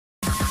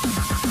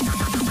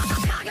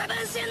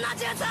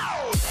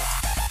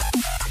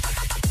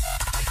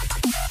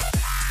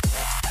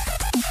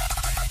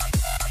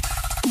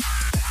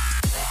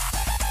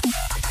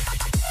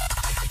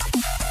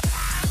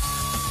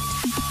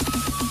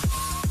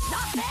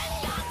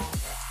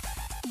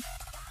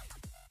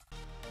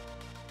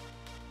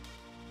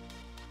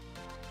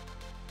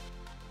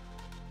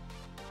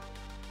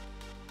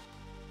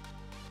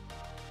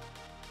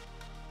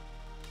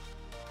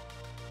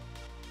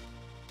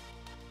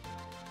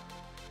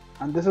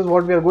And this is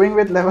what we are going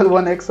with, level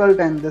 1 Exalt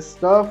and this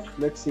stuff.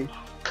 Let's see.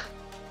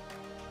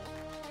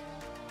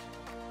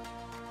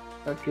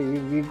 Okay,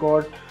 we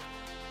got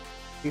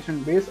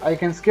decent base. I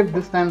can skip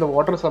this time the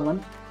water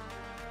summon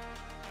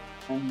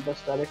and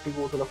just directly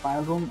go to the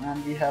final room,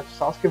 and we have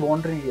Sasuke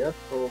wandering here,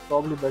 so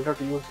probably better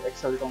to use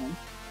Exalt on him.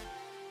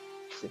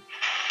 Let's see.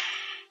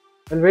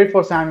 We'll wait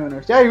for Sam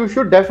units. Yeah, you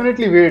should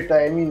definitely wait.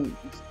 I mean,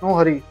 no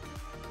hurry.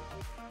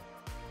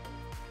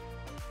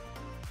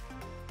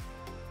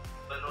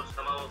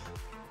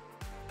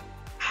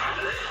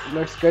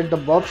 Let's get the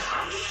buffs.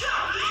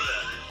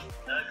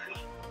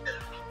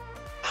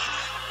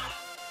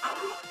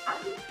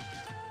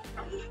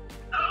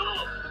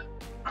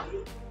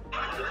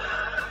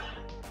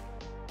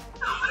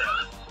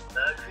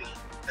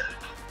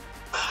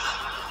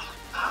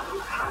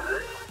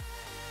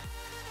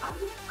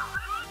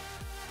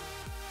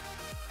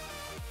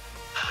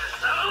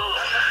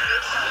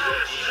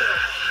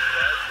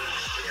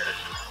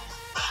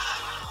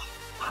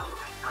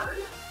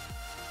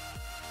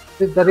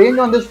 The range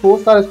on this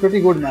 4-star is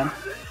pretty good, man.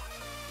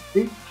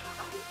 See?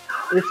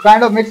 It's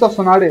kind of mix of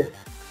Tsunade.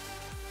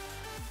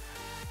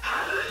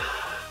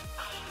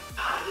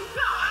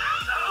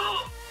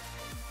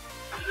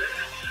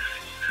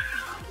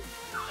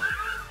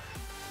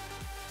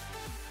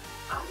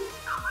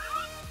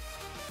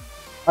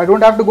 I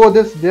don't have to go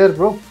there,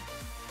 bro.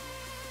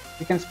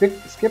 You can skip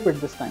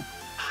it this time.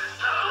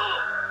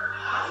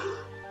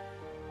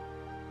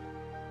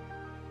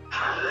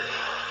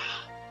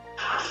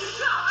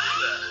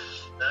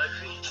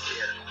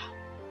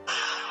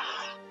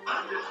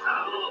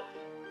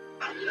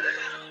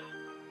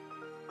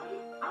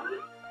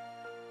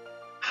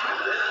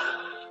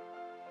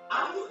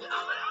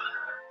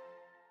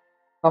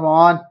 Come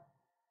on.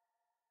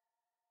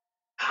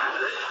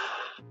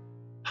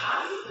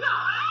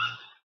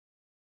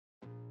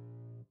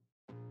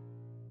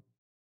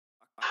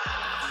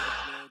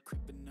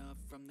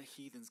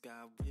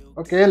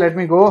 Okay, let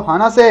me go.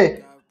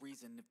 Hanase.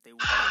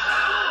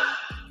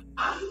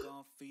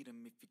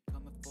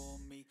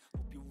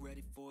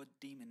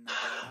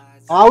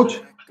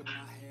 Ouch.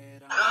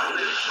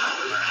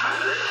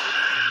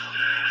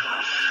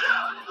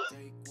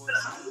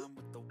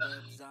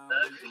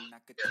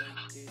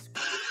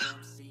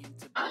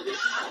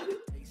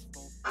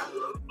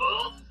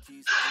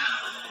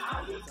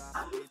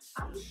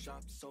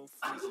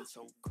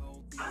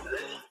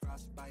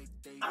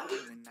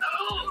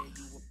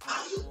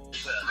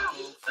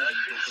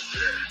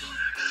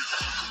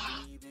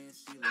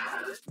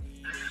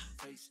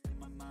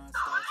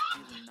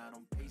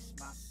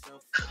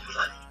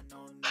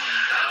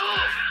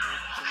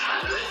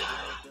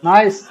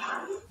 Nice.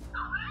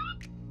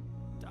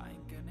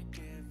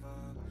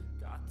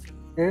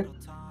 Okay.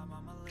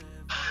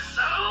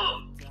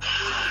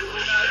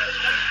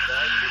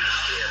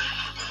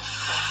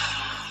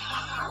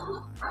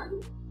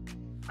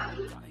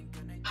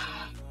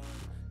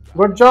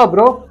 Good job,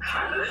 bro.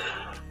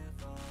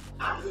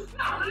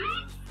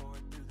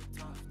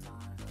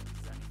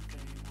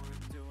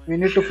 We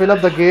need to fill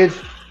up the gauge.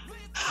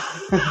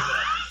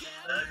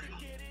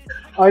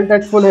 Alt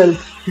at full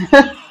health.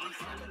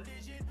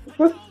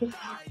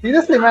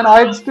 Seriously, man,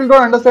 I still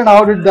don't understand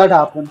how did that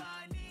happen.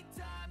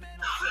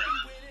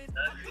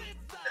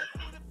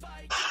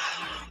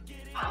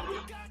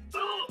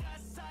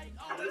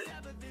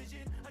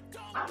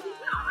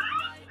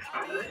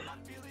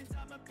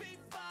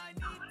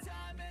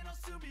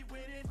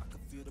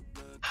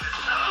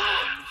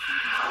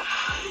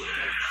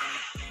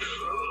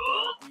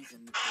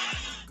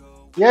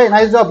 Yeah,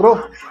 nice job,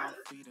 bro.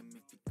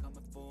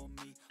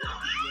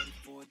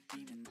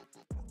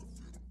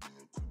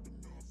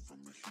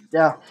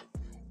 Yeah,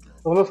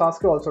 solo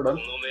Sasuke also done.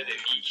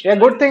 Yeah,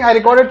 good thing I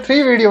recorded 3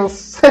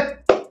 videos.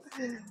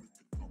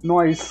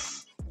 Nice.